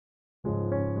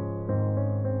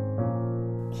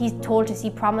He told us, he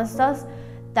promised us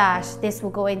that this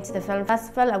would go into the film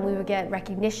festival and we would get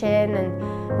recognition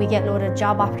and we get a load of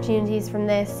job opportunities from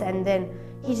this, and then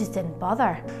he just didn't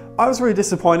bother. I was really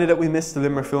disappointed that we missed the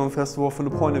Limerick Film Festival from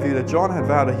the point of view that John had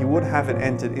vowed that he would have it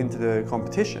entered into the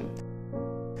competition.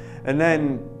 And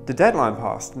then the deadline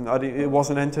passed and it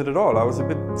wasn't entered at all. I was a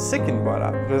bit sickened by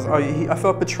that because I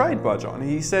felt betrayed by John.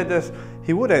 He said that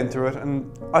he would enter it,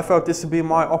 and I felt this would be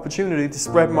my opportunity to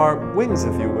spread my wings,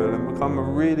 if you will, and become a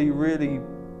really, really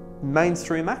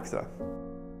mainstream actor.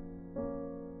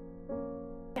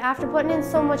 After putting in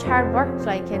so much hard work,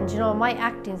 and you know, my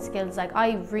acting skills,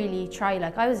 I really tried,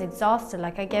 I was exhausted,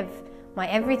 I gave my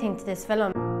everything to this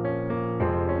film.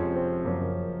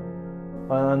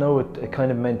 I know it kind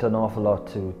of meant an awful lot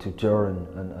to Joran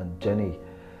and Jenny,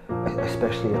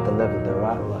 especially at the level they're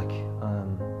at,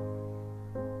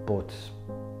 but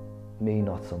me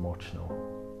not so much, no.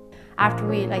 After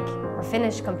we were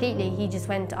finished completely, he just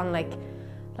went on like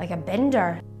a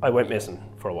bender. I went missing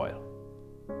for a while.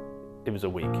 It was a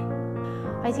week.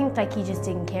 I think he just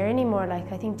didn't care anymore. I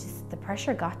think just the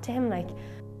pressure got to him. I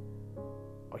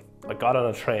got on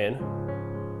a train.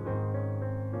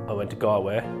 I went to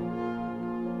Galway.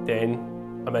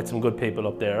 Then I met some good people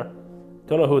up there.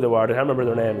 Don't know who they were. I can't remember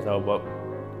their names now, but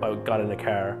I got in a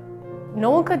car.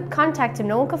 No one could contact him.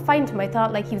 No one could find him. I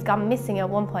thought he was gone missing at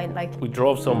one point. We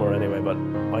drove somewhere anyway, but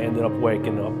I ended up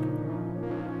waking up.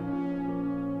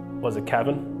 Was it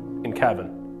Cavan? In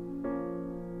Cavan.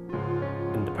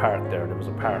 In the park there was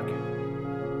a park.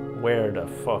 Where the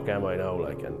fuck am I now?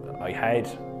 And I had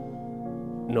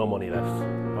no money left.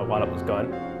 My wallet was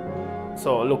gone.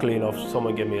 So luckily enough,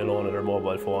 someone gave me a loan of their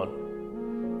mobile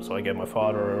phone. So I gave my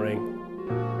father a ring,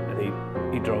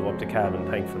 and he drove up to Cavan,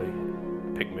 thankfully,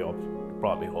 picked me up,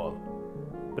 brought me home.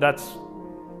 But it's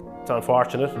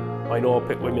unfortunate. I know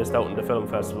we missed out on the film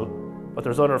festival, but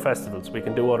there's other festivals. We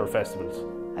can do other festivals.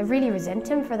 I really resent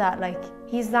him for that.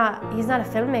 He's not a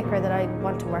filmmaker that I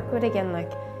want to work with again.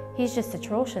 He's just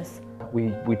atrocious.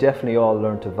 We definitely all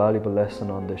learned a valuable lesson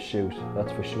on this shoot,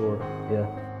 that's for sure, yeah.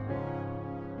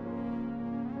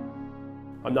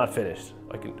 I'm not finished.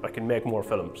 I can make more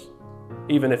films.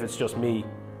 Even if it's just me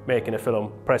making a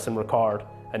film, pressing record,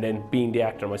 and then being the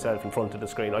actor myself in front of the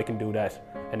screen, I can do that.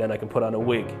 And then I can put on a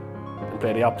wig and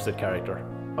play the opposite character.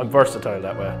 I'm versatile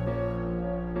that way.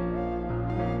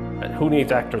 And who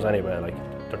needs actors anyway?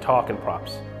 They're talking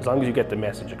props. As long as you get the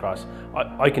message across,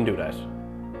 I can do that.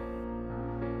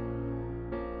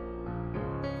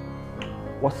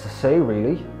 What's to say,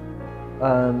 really?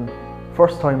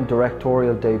 First time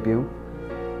directorial debut.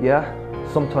 Yeah,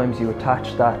 sometimes you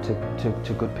attach that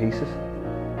to good pieces.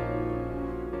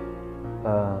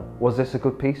 Was this a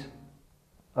good piece?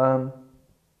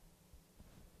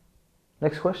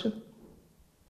 Next question.